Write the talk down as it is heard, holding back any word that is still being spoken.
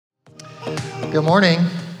Good morning.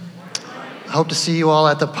 I hope to see you all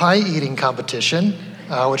at the pie eating competition,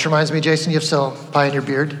 which reminds me, Jason, you have still pie in your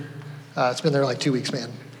beard. It's been there like 2 weeks,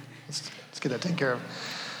 man. Let's get that taken care of.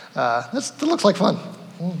 That looks like fun.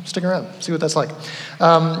 Stick around, see what that's like.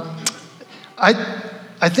 I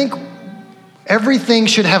think everything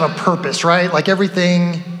should have a purpose, right? Like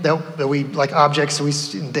everything that we, like objects that we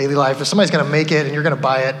see in daily life, if somebody's gonna make it and you're gonna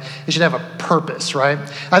buy it, it should have a purpose, right?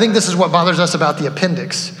 I think this is what bothers us about the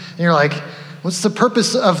appendix. And you're like, what's the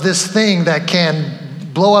purpose of this thing that can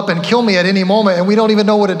blow up and kill me at any moment and we don't even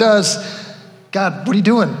know what it does? God, what are you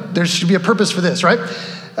doing? There should be a purpose for this, right?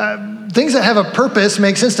 Things that have a purpose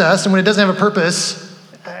make sense to us, and when it doesn't have a purpose,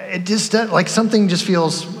 it just, like something just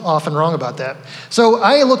feels off and wrong about that. So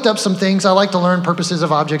I looked up some things. I like to learn purposes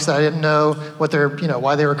of objects that I didn't know what they're,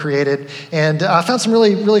 why they were created. And I found some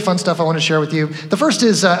really, really fun stuff I want to share with you. The first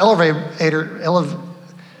is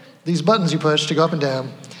these buttons you push to go up and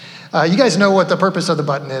down. You guys know what the purpose of the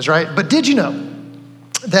button is, right? But did you know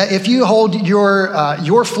that if you hold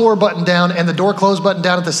your floor button down and the door close button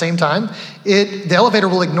down at the same time, the elevator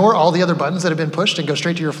will ignore all the other buttons that have been pushed and go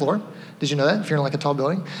straight to your floor? Did you know that, if you're in like a tall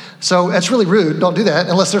building? So that's really rude. Don't do that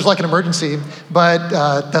unless there's like an emergency, but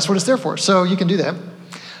that's what it's there for. So you can do that.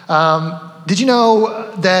 Did you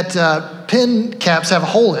know that pen caps have a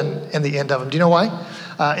hole in the end of them? Do you know why?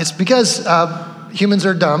 It's because humans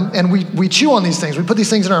are dumb and we chew on these things. We put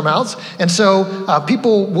these things in our mouths. And so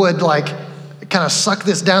people would like kind of suck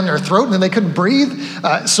this down their throat and then they couldn't breathe.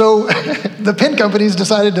 So the pen companies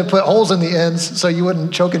decided to put holes in the ends so you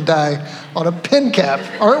wouldn't choke and die on a pen cap.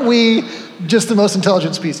 Aren't we just the most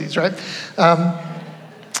intelligent species, right?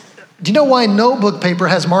 Do you know why notebook paper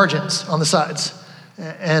has margins on the sides?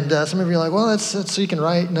 And some of you are like, well, that's so you can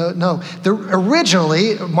write. No.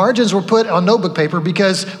 Originally, margins were put on notebook paper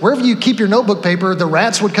because wherever you keep your notebook paper, the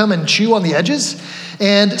rats would come and chew on the edges.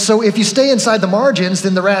 And so if you stay inside the margins,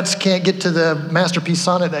 then the rats can't get to the masterpiece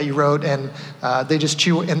sonnet that you wrote, and they just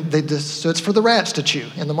chew, so it's for the rats to chew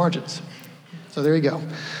in the margins. So there you go.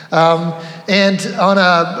 And on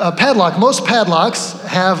a padlock, most padlocks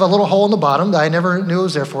have a little hole in the bottom that I never knew it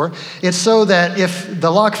was there for. It's so that if the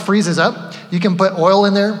lock freezes up, you can put oil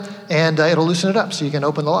in there and it'll loosen it up so you can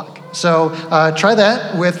open the lock. So try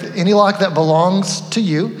that with any lock that belongs to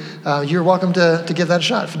you. You're welcome to give that a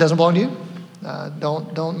shot. If it doesn't belong to you,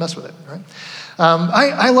 don't mess with it, right?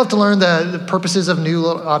 I love to learn the purposes of new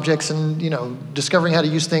objects and, discovering how to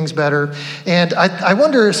use things better. And I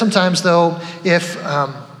wonder sometimes, though, if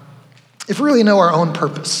we really know our own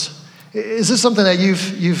purpose. Is this something that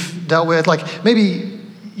you've dealt with? Like maybe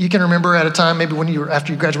you can remember at a time, maybe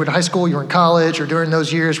after you graduated high school, you were in college, or during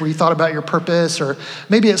those years where you thought about your purpose, or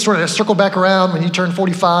maybe it sort of circled back around when you turned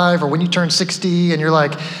 45 or when you turned 60, and you're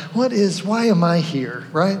like, why am I here,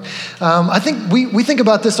 right? I think we think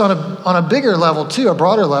about this on a bigger level too, a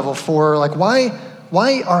broader level for like, why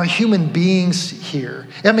are human beings here?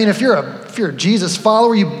 I mean, if you're a Jesus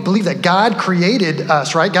follower, you believe that God created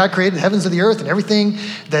us, right? God created the heavens and the earth and everything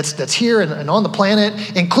that's here and on the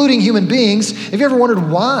planet, including human beings. Have you ever wondered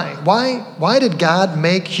why? Why did God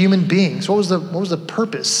make human beings? What was the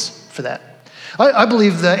purpose for that? I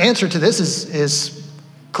believe the answer to this is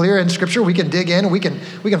clear in Scripture. We can dig in and we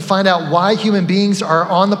can find out why human beings are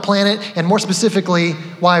on the planet, and more specifically,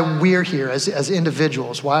 why we're here as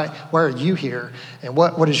individuals. Why are you here? And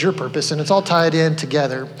what is your purpose? And it's all tied in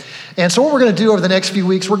together. And so what we're going to do over the next few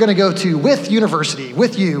weeks, we're going to go to With University,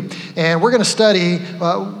 with you, and we're going to study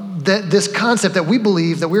this concept that we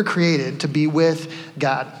believe that we're created to be with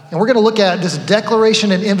God. And we're going to look at this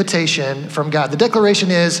declaration and invitation from God. The declaration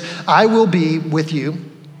is, I will be with you.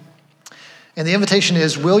 And the invitation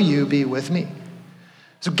is, will you be with me?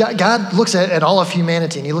 So God looks at all of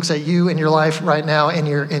humanity, and he looks at you in your life right now, in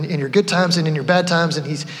your good times and in your bad times, and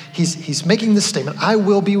he's making this statement, I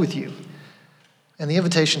will be with you. And the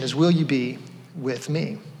invitation is, will you be with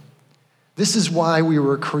me? This is why we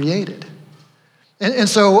were created. And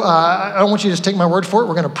so I don't want you to just take my word for it.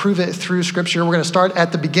 We're going to prove it through Scripture. We're going to start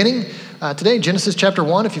at the beginning. Today, Genesis chapter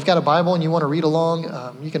 1. If you've got a Bible and you want to read along,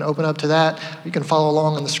 you can open up to that. You can follow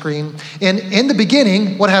along on the screen. And in the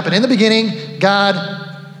beginning, what happened? In the beginning,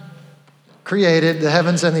 God created the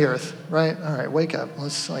heavens and the earth, right? All right, wake up.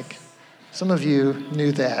 Some of you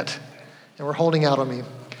knew that, and were holding out on me.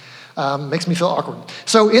 Makes me feel awkward.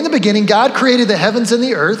 So in the beginning, God created the heavens and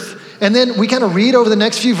the earth. And then we kind of read over the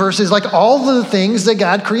next few verses, like all the things that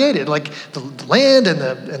God created, like the land and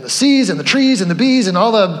the seas and the trees and the bees and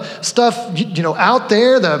all the stuff, out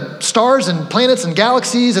there, the stars and planets and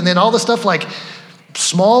galaxies, and then all the stuff like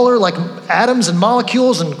smaller, like atoms and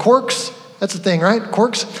molecules and quarks. That's the thing, right?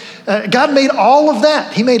 Quarks. God made all of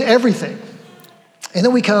that. He made everything. And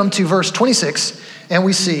then we come to verse 26, and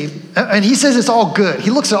we see, and he says it's all good. He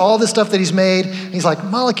looks at all this stuff that he's made, and he's like,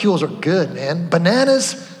 molecules are good, man.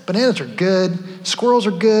 Bananas are good. Squirrels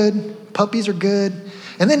are good. Puppies are good.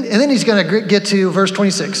 And then he's going to get to verse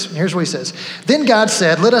 26. Here's what he says. Then God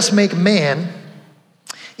said, let us make man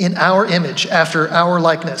in our image, after our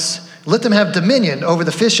likeness. Let them have dominion over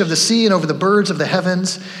the fish of the sea and over the birds of the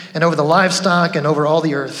heavens and over the livestock and over all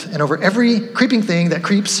the earth and over every creeping thing that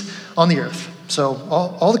creeps on the earth. So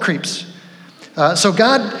all the creeps. So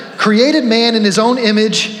God created man in his own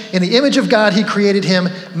image. In the image of God, he created him.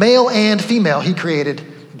 Male and female, he created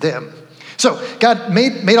them. So God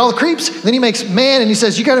made all the creeps. Then he makes man, and he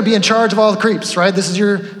says, you got to be in charge of all the creeps, right? This is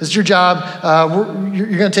your job. You're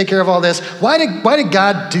going to take care of all this. Why did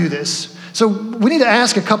God do this? So we need to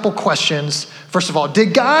ask a couple questions. First of all,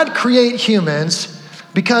 did God create humans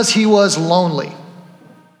because he was lonely?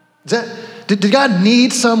 Did God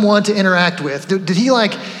need someone to interact with? Did he's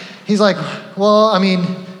like, well, I mean,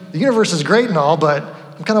 the universe is great and all, but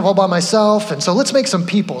I'm kind of all by myself, and so let's make some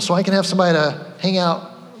people so I can have somebody to hang out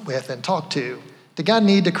with and talk to. Did God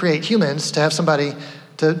need to create humans to have somebody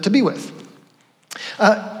to be with?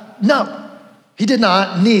 No. He did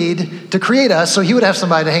not need to create us so he would have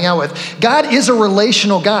somebody to hang out with. God is a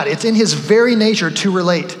relational God. It's in his very nature to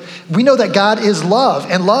relate. We know that God is love,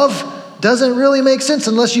 and love doesn't really make sense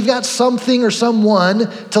unless you've got something or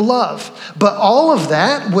someone to love. But all of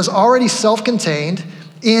that was already self-contained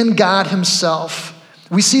in God himself.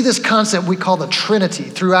 We see this concept we call the Trinity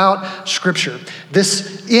throughout Scripture,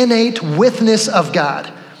 this innate withness of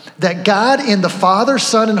God, that God in the Father,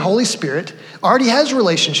 Son, and Holy Spirit already has a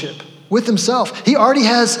relationship with himself. He already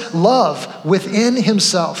has love within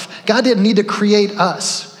himself. God didn't need to create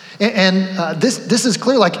us. And this is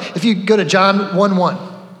clear. Like if you go to John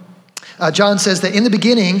 1:1, John says that in the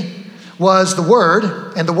beginning was the Word,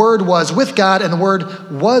 and the Word was with God, and the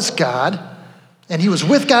Word was God. And he was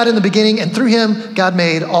with God in the beginning, and through him, God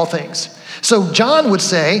made all things. So John would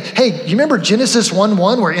say, hey, you remember Genesis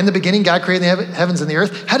 1:1, where in the beginning God created the heavens and the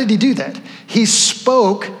earth? How did he do that? He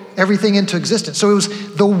spoke everything into existence. So it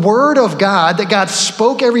was the Word of God that God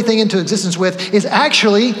spoke everything into existence with is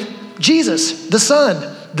actually Jesus, the Son.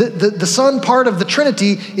 The Son part of the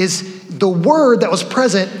Trinity is the Word that was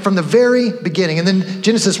present from the very beginning. And then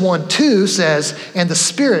Genesis 1:2 says, and the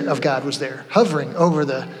Spirit of God was there, hovering over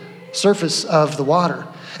the surface of the water.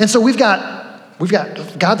 And so we've got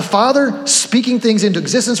God the Father speaking things into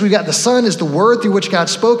existence. We've got the Son as the Word through which God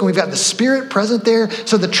spoke, and we've got the Spirit present there.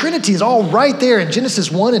 So the Trinity is all right there in Genesis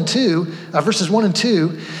 1 and 2, verses 1 and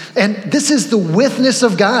 2. And this is the withness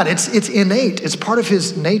of God. It's innate. It's part of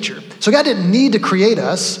his nature. So God didn't need to create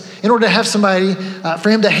us in order to have somebody for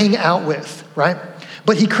him to hang out with, right?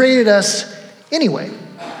 But he created us anyway.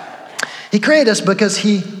 He created us because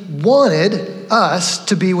he wanted us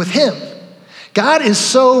to be with him. God is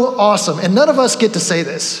so awesome, and none of us get to say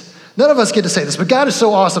this. But God is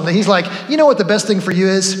so awesome that he's like, you know what the best thing for you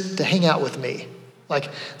is? To hang out with me. Like,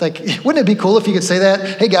 wouldn't it be cool if you could say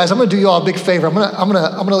that? Hey guys, I'm gonna do you all a big favor. I'm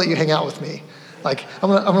gonna let you hang out with me. Like, I'm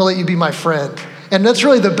gonna let you be my friend. And that's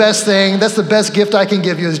really the best thing. That's the best gift I can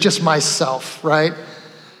give you is just myself, right?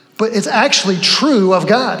 But it's actually true of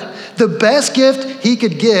God. The best gift he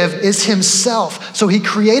could give is himself. So he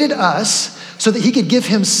created us so that he could give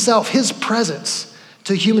himself, his presence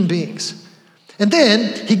to human beings. And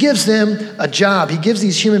then he gives them a job. He gives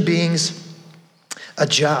these human beings a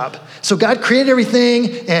job. So God created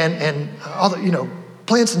everything and all the,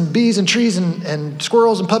 plants and bees and trees and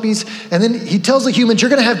squirrels and puppies. And then he tells the humans, you're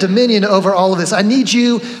going to have dominion over all of this. I need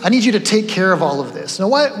you to take care of all of this. Now,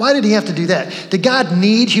 why did he have to do that? Did God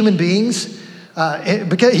need human beings?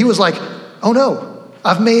 Because he was like, oh no,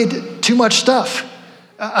 I've made too much stuff.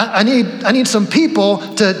 I need some people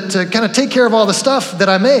to kind of take care of all the stuff that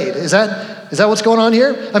I made. Is that what's going on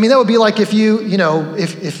here? I mean, that would be like if you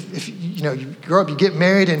grow up, you get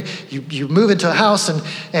married, and you move into a house,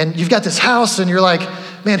 and you've got this house, and you're like,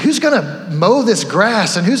 man, who's gonna mow this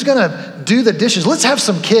grass, and who's gonna do the dishes? Let's have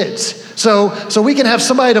some kids, so we can have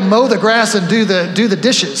somebody to mow the grass and do the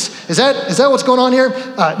dishes. Is that what's going on here?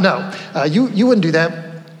 No, you wouldn't do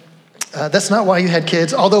that. That's not why you had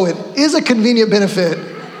kids, although it is a convenient benefit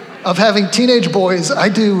of having teenage boys. I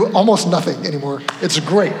do almost nothing anymore. It's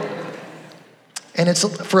great. And it's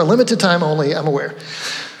for a limited time only, I'm aware.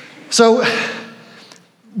 So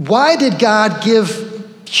why did God give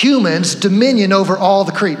humans dominion over all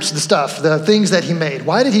the creeps, the stuff, the things that he made?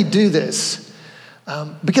 Why did he do this?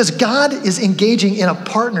 Because God is engaging in a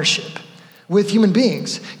partnership with human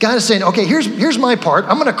beings. God is saying, okay, here's my part.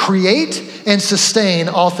 I'm gonna create and sustain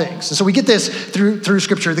all things. And so we get this through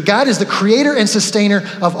scripture, that God is the creator and sustainer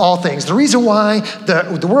of all things. The reason why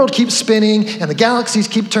the world keeps spinning and the galaxies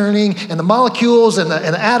keep turning and the molecules and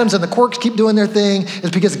the atoms and the quarks keep doing their thing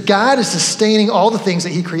is because God is sustaining all the things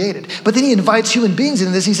that he created. But then he invites human beings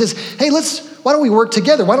into this. He says, hey, why don't we work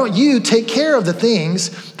together? Why don't you take care of the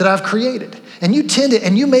things that I've created? And you tend it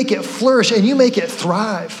and you make it flourish and you make it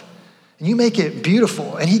thrive. And you make it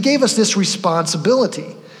beautiful. And he gave us this responsibility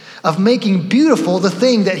of making beautiful the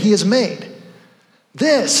thing that he has made.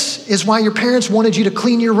 This is why your parents wanted you to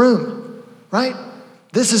clean your room, right?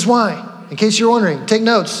 This is why. In case you're wondering, take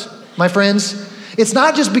notes, my friends. It's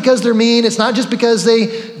not just because they're mean. It's not just because they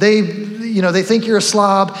think you're a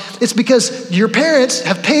slob. It's because your parents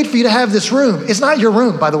have paid for you to have this room. It's not your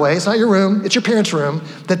room, by the way. It's not your room. It's your parents' room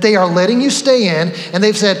that they are letting you stay in. And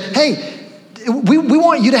they've said, hey, we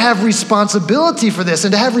want you to have responsibility for this.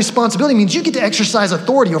 And to have responsibility means you get to exercise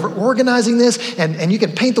authority over organizing this, and you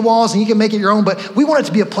can paint the walls and you can make it your own, but we want it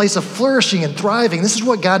to be a place of flourishing and thriving. This is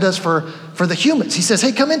what God does for the humans. He says,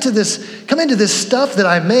 hey, come into this stuff that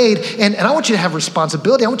I made, and I want you to have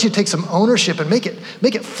responsibility. I want you to take some ownership and make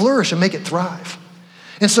it flourish and make it thrive.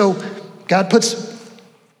 And so God puts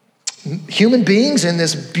human beings in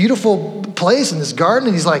this beautiful place in this garden,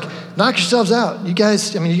 and he's like, knock yourselves out. You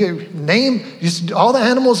guys, you name, all the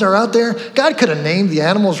animals are out there. God could have named the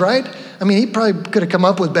animals, right? He probably could have come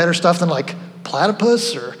up with better stuff than like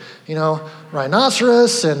platypus or,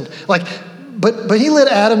 rhinoceros and but he let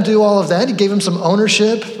Adam do all of that. He gave him some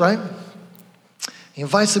ownership, right? He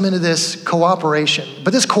invites them into this cooperation.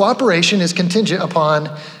 But this cooperation is contingent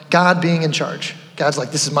upon God being in charge. God's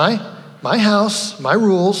like, this is my house, my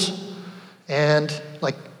rules, and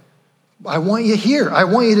I want you here. I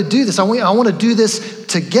want you to do this. I want to do this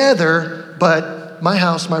together, but my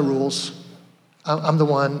house, my rules. I'm the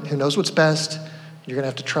one who knows what's best. You're going to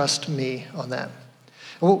have to trust me on that.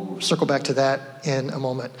 We'll circle back to that in a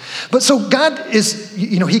moment. But so God is,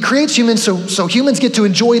 he creates humans so humans get to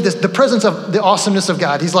enjoy the presence of the awesomeness of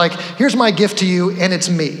God. He's like, here's my gift to you, and it's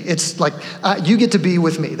me. It's like, you get to be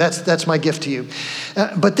with me. That's my gift to you.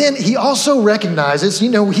 But then he also recognizes,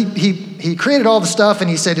 he created all the stuff and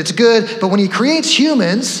he said it's good, but when he creates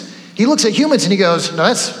humans, he looks at humans and he goes,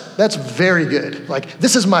 no, that's very good. Like,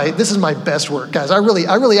 this is my best work, guys. I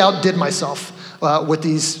really outdid myself with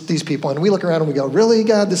these people. And we look around and we go, really,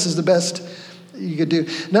 God, this is the best you could do?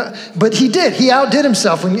 No, but he did. He outdid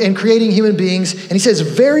himself in creating human beings. And he says,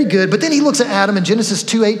 very good. But then he looks at Adam in Genesis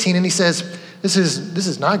 2:18 and he says, this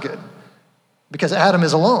is not good because Adam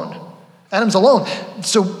is alone. Adam's alone.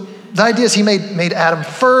 So the idea is he made Adam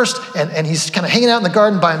first, and he's kind of hanging out in the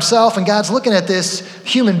garden by himself, and God's looking at this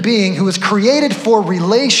human being who was created for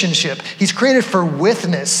relationship. He's created for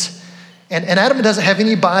witness. And Adam doesn't have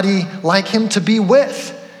anybody like him to be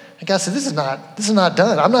with. And God said, this is not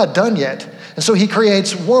done. I'm not done yet. And so he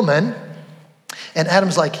creates woman, and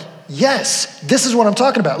Adam's like, yes, this is what I'm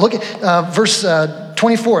talking about. Look at verse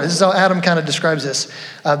 24. This is how Adam kind of describes this.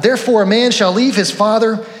 Therefore, a man shall leave his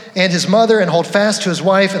father and his mother and hold fast to his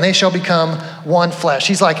wife, and they shall become one flesh.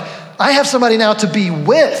 He's like, I have somebody now to be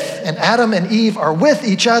with, and Adam and Eve are with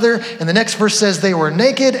each other. And the next verse says they were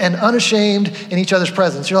naked and unashamed in each other's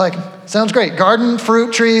presence. You're like, sounds great. Garden,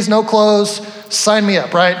 fruit, trees, no clothes. Sign me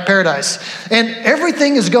up, right? Paradise. And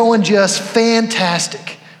everything is going just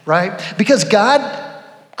fantastic, right? Because God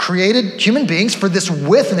created human beings for this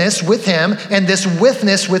witness with him and this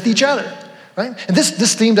witness with each other. Right? And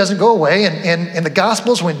this theme doesn't go away. And in the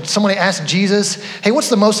Gospels, when somebody asks Jesus, hey, what's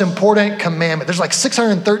the most important commandment? There's like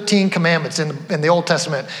 613 commandments in the Old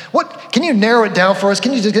Testament. Can you narrow it down for us?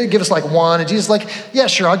 Can you just give us like one? And Jesus is like, yeah,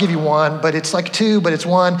 sure, I'll give you one, but it's like two, but it's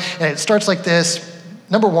one. And it starts like this.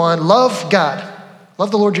 Number one, love God.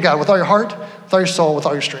 Love the Lord your God with all your heart, with all your soul, with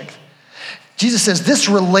all your strength. Jesus says this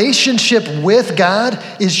relationship with God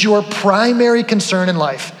is your primary concern in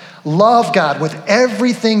life. Love God with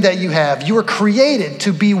everything that you have. You were created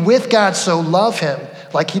to be with God, so love him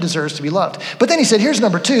like he deserves to be loved. But then he said, here's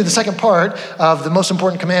number two, the second part of the most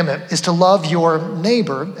important commandment is to love your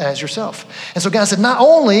neighbor as yourself. And so God said, not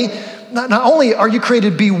only are you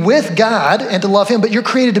created to be with God and to love him, but you're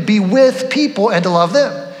created to be with people and to love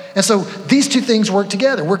them. And so these two things work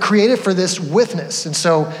together. We're created for this witness. And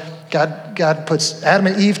so God puts Adam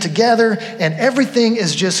and Eve together, and everything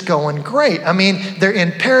is just going great. I mean, they're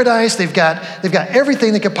in paradise. They've got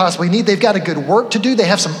everything they could possibly need. They've got a good work to do. They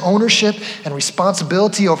have some ownership and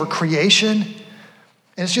responsibility over creation,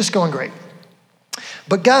 and it's just going great.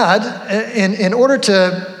 But God, in order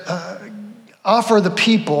to offer the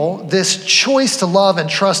people this choice to love and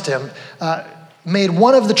trust him, made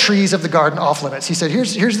one of the trees of the garden off limits. He said,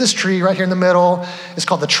 here's this tree right here in the middle. It's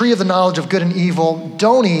called the tree of the knowledge of good and evil.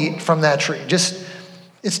 Don't eat from that tree.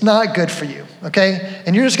 It's not good for you, okay?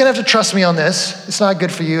 And you're just gonna have to trust me on this. It's not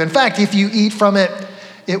good for you. In fact, if you eat from it,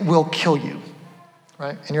 it will kill you,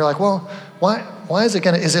 right? And you're like, well, why is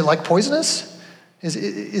it like poisonous?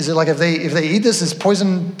 Is it like if they eat this, is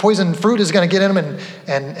poison fruit is gonna get in them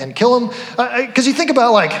and kill them? Because you think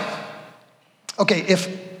about like, okay,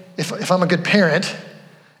 if I'm a good parent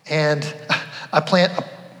and I plant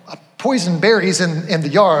a poison berries in the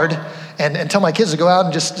yard and tell my kids to go out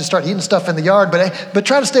and just start eating stuff in the yard, but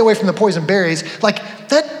try to stay away from the poison berries, like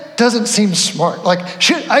that doesn't seem smart. Like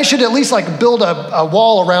I should at least like build a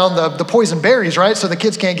wall around the poison berries, right? So the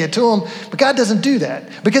kids can't get to them. But God doesn't do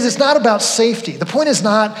that because it's not about safety. The point is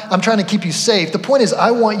not, I'm trying to keep you safe. The point is,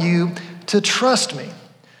 I want you to trust me.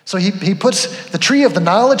 So he puts the tree of the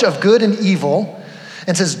knowledge of good and evil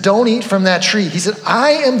and says, don't eat from that tree. He said,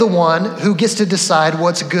 I am the one who gets to decide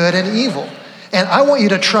what's good and evil. And I want you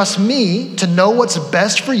to trust me to know what's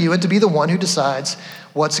best for you and to be the one who decides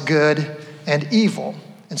what's good and evil.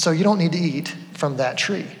 And so you don't need to eat from that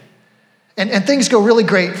tree. And things go really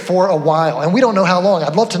great for a while. And we don't know how long.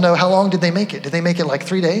 I'd love to know, how long did they make it? Did they make it like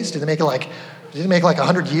 3 days? Did they make it like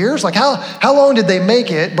 100 years? Like how long did they make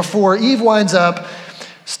it before Eve winds up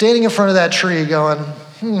standing in front of that tree going,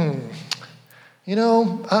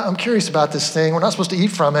 I'm curious about this thing. We're not supposed to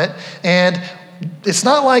eat from it. And it's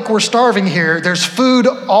not like we're starving here. There's food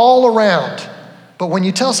all around. But when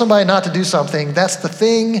you tell somebody not to do something, that's the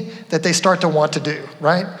thing that they start to want to do,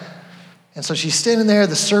 right? And so she's standing there,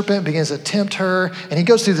 the serpent begins to tempt her, and he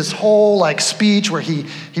goes through this whole like speech where he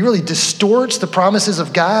really distorts the promises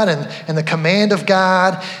of God and the command of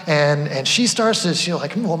God, and she starts to, she's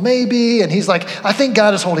like, well, maybe, and he's like, I think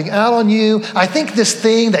God is holding out on you. I think this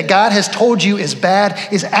thing that God has told you is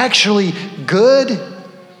bad is actually good.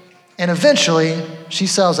 And eventually, she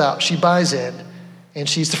sells out, she buys in, and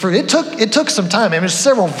she eats the fruit. It took some time. I mean, there's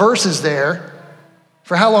several verses there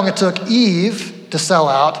for how long it took Eve to sell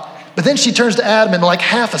out. But then she turns to Adam in like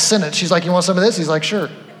half a sentence. She's like, you want some of this? He's like, sure.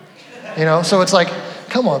 So it's like,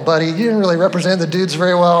 come on, buddy. You didn't really represent the dudes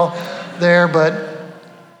very well there. But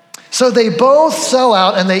so they both sell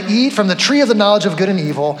out and they eat from the tree of the knowledge of good and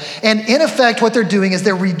evil. And in effect, what they're doing is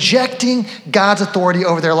they're rejecting God's authority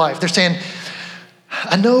over their life. They're saying,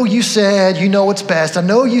 I know you said you know what's best. I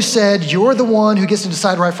know you said you're the one who gets to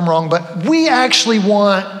decide right from wrong, but we actually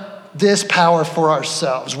want this power for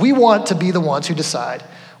ourselves. We want to be the ones who decide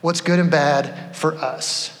what's good and bad for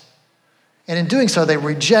us. And in doing so, they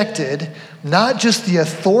rejected not just the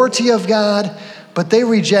authority of God, but they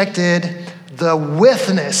rejected the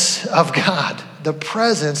withness of God, the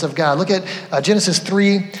presence of God. Look at Genesis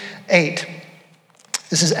 3:8.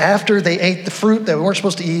 This is after they ate the fruit that we weren't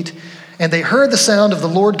supposed to eat, and they heard the sound of the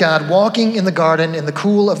Lord God walking in the garden in the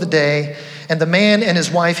cool of the day, and the man and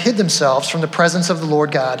his wife hid themselves from the presence of the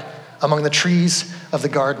Lord God among the trees of the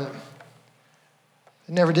garden.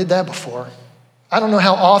 They never did that before. I don't know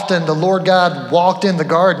how often the Lord God walked in the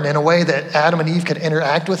garden in a way that Adam and Eve could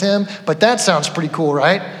interact with him, but that sounds pretty cool,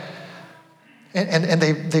 right? And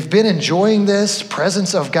they've been enjoying this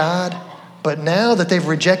presence of God, but now that they've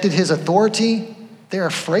rejected his authority, they're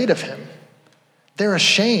afraid of him. They're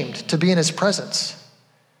ashamed to be in his presence.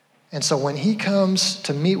 And so when he comes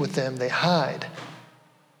to meet with them, they hide.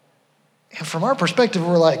 And from our perspective,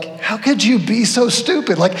 we're like, how could you be so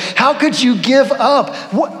stupid? Like, how could you give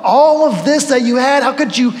up all of this that you had? How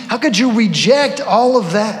could you reject all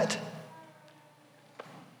of that?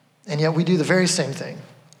 And yet we do the very same thing.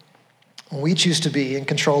 When we choose to be in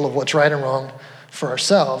control of what's right and wrong for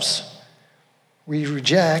ourselves, we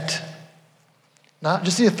reject not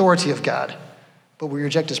just the authority of God, but we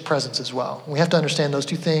reject his presence as well. We have to understand those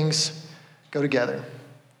two things go together.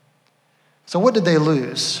 So what did they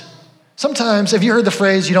lose? Sometimes, have you heard the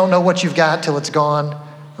phrase, you don't know what you've got till it's gone,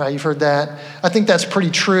 right? You've heard that. I think that's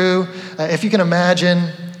pretty true. If you can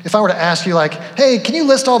imagine, if I were to ask you like, hey, can you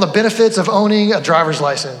list all the benefits of owning a driver's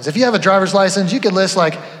license? If you have a driver's license, you could list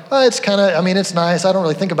like, oh, it's nice. I don't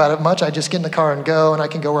really think about it much. I just get in the car and go, and I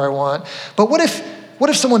can go where I want. But what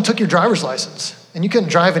if someone took your driver's license and you couldn't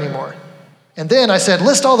drive anymore? And then I said,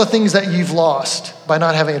 list all the things that you've lost by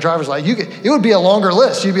not having a driver's license. It would be a longer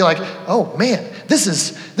list. You'd be like, oh man, this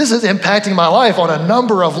is impacting my life on a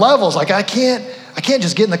number of levels. Like I can't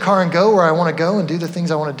just get in the car and go where I want to go and do the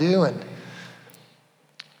things I want to do. And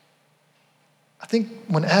I think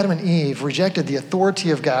when Adam and Eve rejected the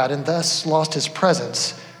authority of God and thus lost his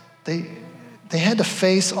presence, they had to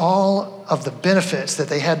face all of the benefits that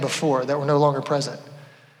they had before that were no longer present.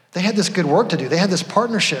 They had this good work to do. They had this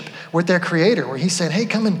partnership with their Creator where He said, hey,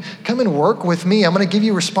 come and work with me. I'm going to give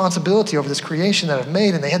you responsibility over this creation that I've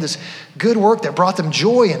made. And they had this good work that brought them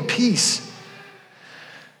joy and peace.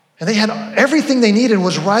 And they had everything they needed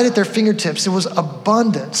was right at their fingertips. It was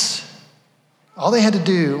abundance. All they had to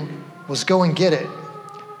do was go and get it.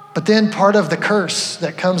 But then part of the curse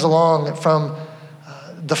that comes along from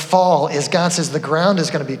the fall is God says the ground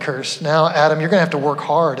is going to be cursed. Now, Adam, you're going to have to work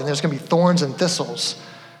hard, and there's going to be thorns and thistles.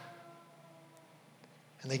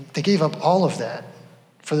 And they gave up all of that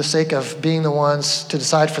for the sake of being the ones to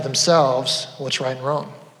decide for themselves what's right and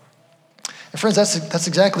wrong. And friends, that's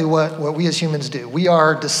exactly what we as humans do. We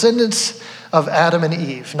are descendants of Adam and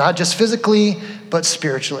Eve, not just physically, but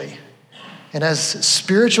spiritually. And as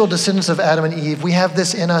spiritual descendants of Adam and Eve, we have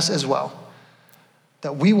this in us as well,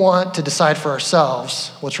 that we want to decide for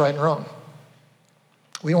ourselves what's right and wrong.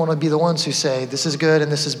 We want to be the ones who say, this is good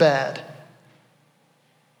and this is bad.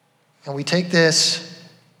 And we take this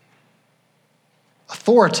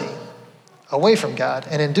authority away from God,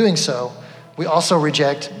 and in doing so, we also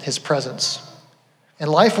reject His presence. And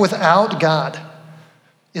life without God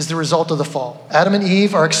is the result of the fall. Adam and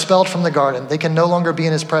Eve are expelled from the garden. They can no longer be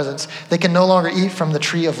in His presence. They can no longer eat from the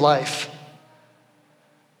tree of life.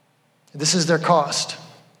 This is their cost.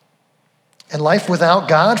 And life without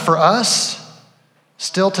God for us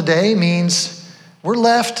still today means we're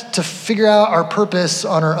left to figure out our purpose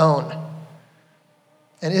on our own.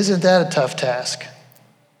 And isn't that a tough task?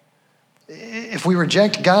 If we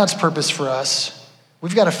reject God's purpose for us,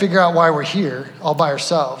 we've got to figure out why we're here all by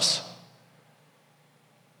ourselves.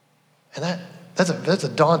 And that's a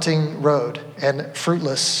daunting road and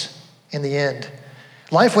fruitless in the end.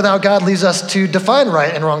 Life without God leaves us to define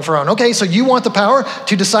right and wrong for our own. Okay, so you want the power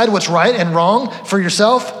to decide what's right and wrong for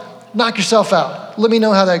yourself? Knock yourself out. Let me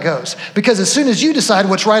know how that goes. Because as soon as you decide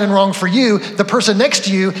what's right and wrong for you, the person next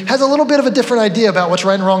to you has a little bit of a different idea about what's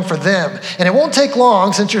right and wrong for them. And it won't take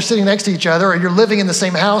long, since you're sitting next to each other, or you're living in the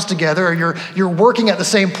same house together, or you're working at the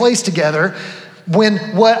same place together, when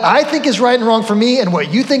what I think is right and wrong for me and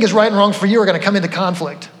what you think is right and wrong for you are going to come into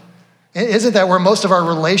conflict. Isn't that where most of our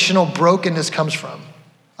relational brokenness comes from?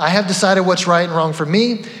 I have decided what's right and wrong for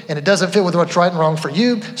me, and it doesn't fit with what's right and wrong for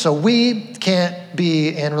you, so we can't be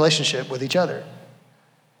in relationship with each other.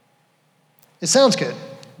 It sounds good,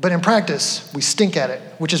 but in practice, we stink at it,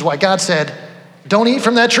 which is why God said, don't eat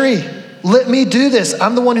from that tree. Let me do this.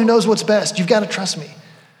 I'm the one who knows what's best. You've got to trust me.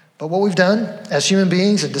 But what we've done as human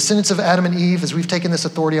beings and descendants of Adam and Eve is we've taken this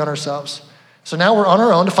authority on ourselves. So now we're on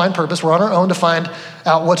our own to find purpose. We're on our own to find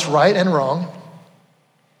out what's right and wrong.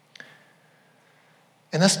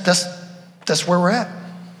 And that's where we're at.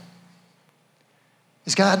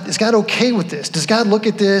 Is God okay with this? Does God look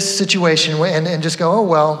at this situation and just go, oh,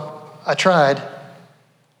 well, I tried.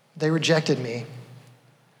 They rejected me.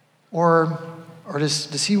 Or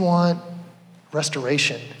does He want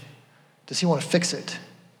restoration? Does He want to fix it?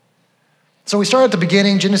 So we start at the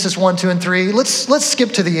beginning, Genesis 1, 2, and 3. Let's skip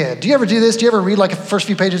to the end. Do you ever do this? Do you ever read like the first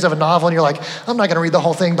few pages of a novel and you're like, I'm not going to read the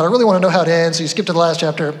whole thing, but I really want to know how it ends, so you skip to the last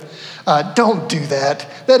chapter? Don't do that.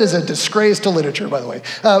 That is a disgrace to literature, by the way.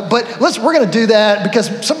 But we're going to do that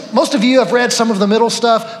because most of you have read some of the middle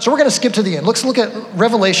stuff, so we're going to skip to the end. Let's look at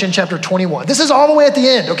Revelation chapter 21. This is all the way at the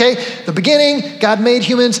end, okay? The beginning, God made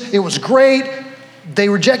humans. It was great. They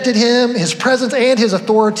rejected Him, His presence, and His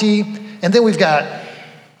authority. And then we've got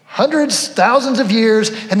hundreds, thousands of years,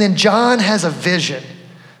 and then John has a vision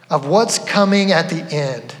of what's coming at the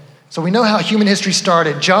end. So we know how human history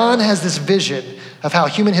started. John has this vision of how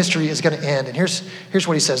human history is going to end. And here's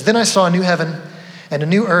what he says. Then I saw a new heaven and a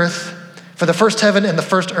new earth, for the first heaven and the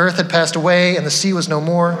first earth had passed away, and the sea was no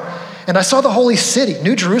more. And I saw the holy city,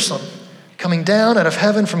 New Jerusalem, coming down out of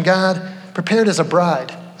heaven from God, prepared as a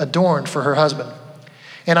bride, adorned for her husband.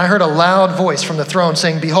 And I heard a loud voice from the throne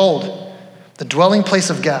saying, behold, the dwelling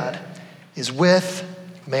place of God is with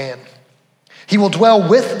man. He will dwell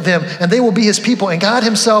with them, and they will be His people, and God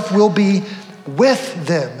Himself will be with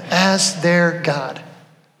them as their God.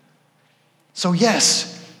 So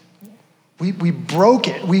yes, we broke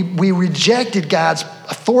it. We rejected God's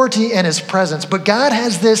authority and His presence, but God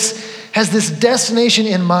has this destination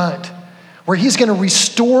in mind where He's going to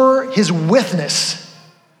restore His witness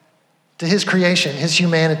to His creation, His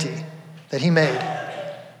humanity that He made.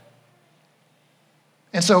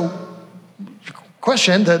 And so,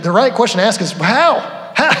 the right question to ask is, how?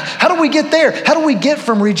 How do we get there? How do we get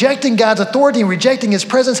from rejecting God's authority and rejecting His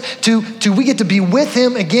presence to we get to be with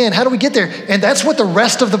Him again? How do we get there? And that's what the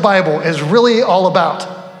rest of the Bible is really all about.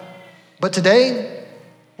 But today,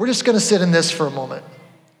 we're just going to sit in this for a moment.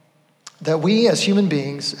 That we as human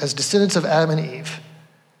beings, as descendants of Adam and Eve,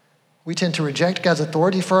 we tend to reject God's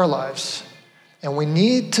authority for our lives, and we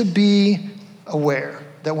need to be aware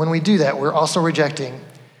that when we do that, we're also rejecting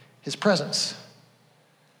his presence.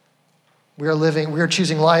 We are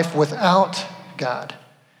choosing life without God.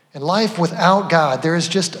 And life without God, there's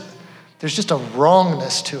just a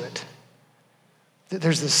wrongness to it.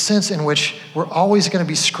 There's this sense in which we're always going to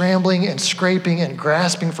be scrambling and scraping and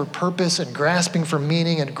grasping for purpose and grasping for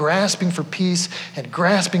meaning and grasping for peace and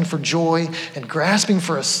grasping for joy and grasping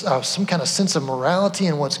for some kind of sense of morality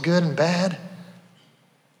and what's good and bad.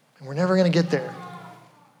 And we're never going to get there.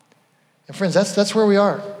 And friends, that's where we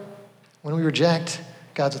are when we reject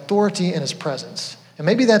God's authority and his presence. And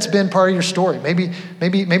maybe that's been part of your story. Maybe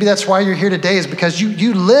that's why you're here today, is because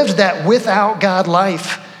you lived that without God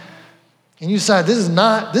life. And you decide this is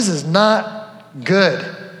not good.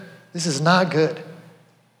 This is not good.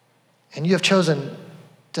 And you have chosen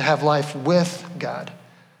to have life with God.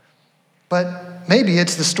 But maybe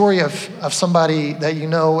it's the story of somebody that you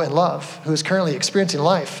know and love who is currently experiencing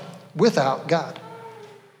life without God.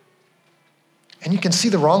 And you can see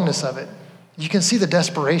the wrongness of it. You can see the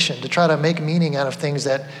desperation to try to make meaning out of things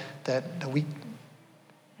that we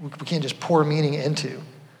can't just pour meaning into.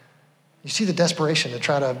 You see the desperation to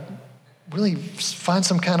try to really find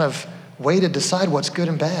some kind of way to decide what's good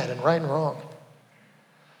and bad and right and wrong.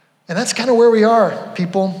 And that's kind of where we are,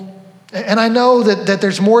 people. And I know that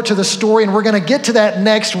there's more to the story, and we're going to get to that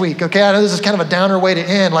next week, okay? I know this is kind of a downer way to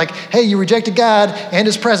end. Like, hey, you rejected God and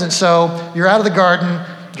his presence, so you're out of the garden.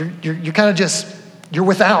 You're kind of just, you're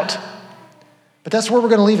without. But that's where we're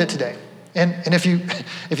going to leave it today. And if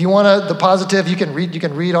you want the positive, you can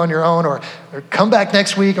read on your own, or come back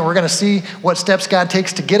next week, and we're going to see what steps God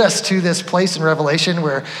takes to get us to this place in Revelation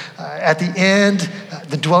where at the end,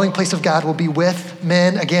 the dwelling place of God will be with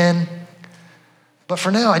men again. But for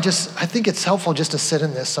now, I think it's helpful just to sit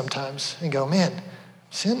in this sometimes and go, man,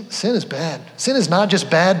 sin is bad. Sin is not just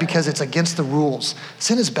bad because it's against the rules.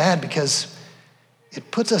 Sin is bad because it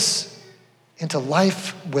puts us into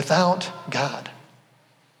life without God.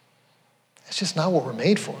 It's just not what we're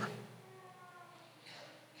made for.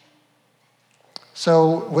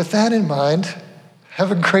 So with that in mind,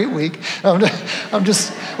 have a great week. I'm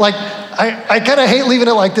just like, I kind of hate leaving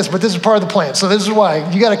it like this, but this is part of the plan. So this is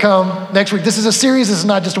why you got to come next week. This is a series. This is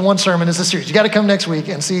not just one sermon. It's a series. You got to come next week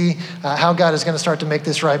and see how God is going to start to make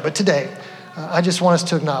this right. But today, I just want us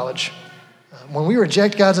to acknowledge when we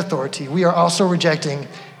reject God's authority, we are also rejecting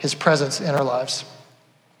his presence in our lives.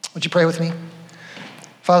 Would you pray with me?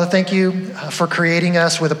 Father, thank you for creating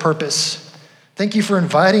us with a purpose. Thank you for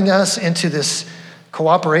inviting us into this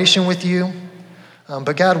cooperation with you.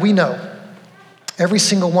 But God, we know, every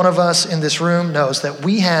single one of us in this room knows that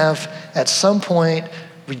we have at some point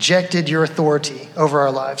rejected your authority over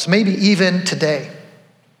our lives. Maybe even today,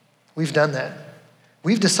 we've done that.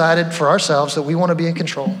 We've decided for ourselves that we want to be in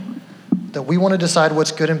control, that we want to decide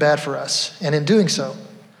what's good and bad for us. And in doing so,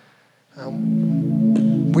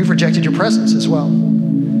 we've rejected your presence as well.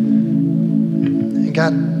 And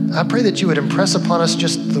God, I pray that you would impress upon us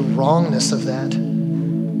just the wrongness of that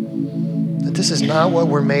this is not what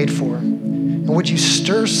we're made for. And would you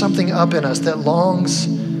stir something up in us that longs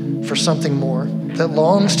for something more, that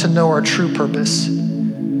longs to know our true purpose,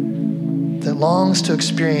 that longs to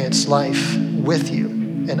experience life with you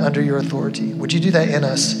and under your authority. Would you do that in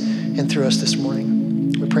us and through us this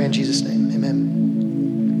morning? We pray in Jesus' name,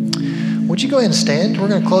 amen. Would you go ahead and stand? We're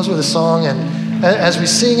going to close with a song, and as we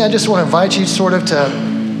sing, I just want to invite you sort of to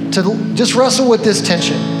just wrestle with this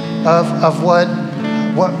tension of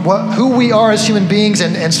who we are as human beings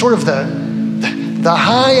and sort of the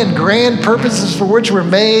high and grand purposes for which we're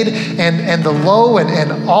made and the low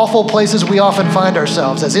and awful places we often find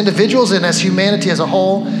ourselves as individuals and as humanity as a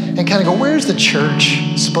whole, and kind of go, where's the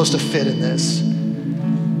church supposed to fit in this?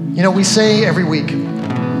 You know, we say every week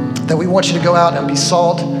that we want you to go out and be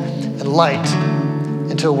salt and light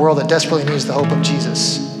into a world that desperately needs the hope of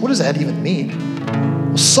Jesus. What does that even mean?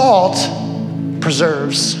 Well, salt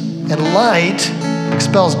preserves and light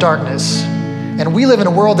expels darkness. And we live in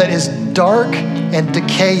a world that is dark and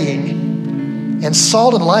decaying. And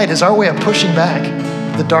salt and light is our way of pushing back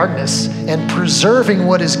the darkness and preserving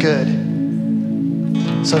what is good.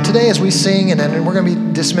 So today as we sing, and we're going to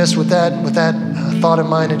be dismissed with that thought in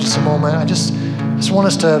mind in just a moment, I just want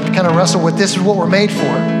us to kind of wrestle with this is what we're made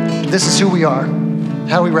for. This is who we are.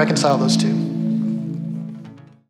 How do we reconcile those two?